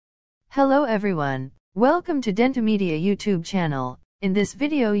Hello everyone, welcome to DentoMedia YouTube channel. In this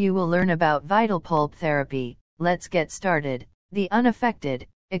video you will learn about vital pulp therapy. Let's get started. The unaffected,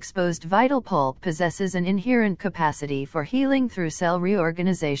 exposed vital pulp possesses an inherent capacity for healing through cell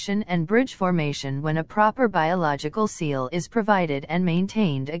reorganization and bridge formation when a proper biological seal is provided and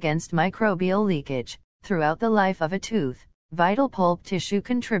maintained against microbial leakage. Throughout the life of a tooth, vital pulp tissue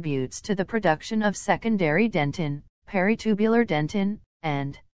contributes to the production of secondary dentin, peritubular dentin,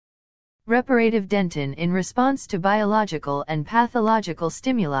 and reparative dentin in response to biological and pathological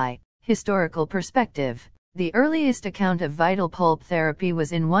stimuli. Historical perspective. The earliest account of vital pulp therapy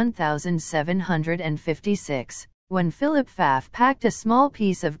was in 1756, when Philip Pfaff packed a small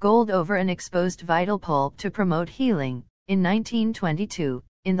piece of gold over an exposed vital pulp to promote healing. In 1922,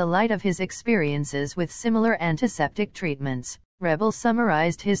 in the light of his experiences with similar antiseptic treatments, Rebel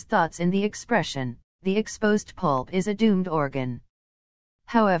summarized his thoughts in the expression, "The exposed pulp is a doomed organ."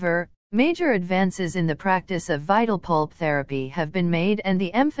 However, major advances in the practice of vital pulp therapy have been made and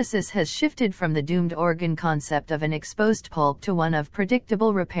the emphasis has shifted from the doomed organ concept of an exposed pulp to one of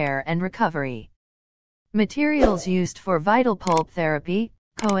predictable repair and recovery. Materials used for vital pulp therapy.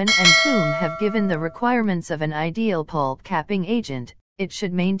 Cohen and Coombe have given the requirements of an ideal pulp capping agent. It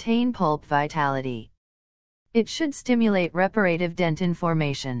should maintain pulp vitality. It should stimulate reparative dentin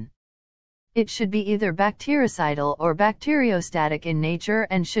formation. It should be either bactericidal or bacteriostatic in nature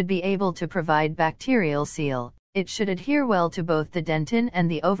and should be able to provide bacterial seal. It should adhere well to both the dentin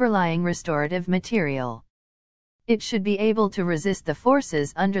and the overlying restorative material. It should be able to resist the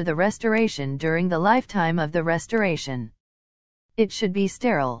forces under the restoration during the lifetime of the restoration. It should be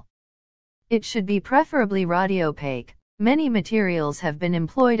sterile. It should be preferably radiopaque. Many materials have been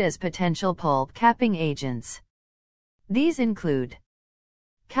employed as potential pulp capping agents. These include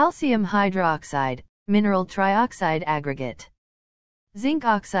calcium hydroxide, mineral trioxide aggregate, zinc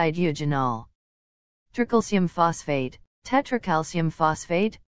oxide eugenol, tricalcium phosphate, tetracalcium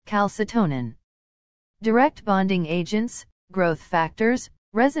phosphate, calcitonin. Direct bonding agents, growth factors,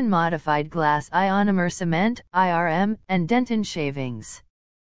 resin-modified glass ionomer cement, IRM, and dentin shavings.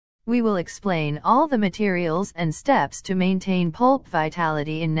 We will explain all the materials and steps to maintain pulp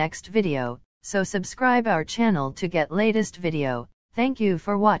vitality in next video, so subscribe our channel to get latest video. Thank you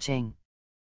for watching.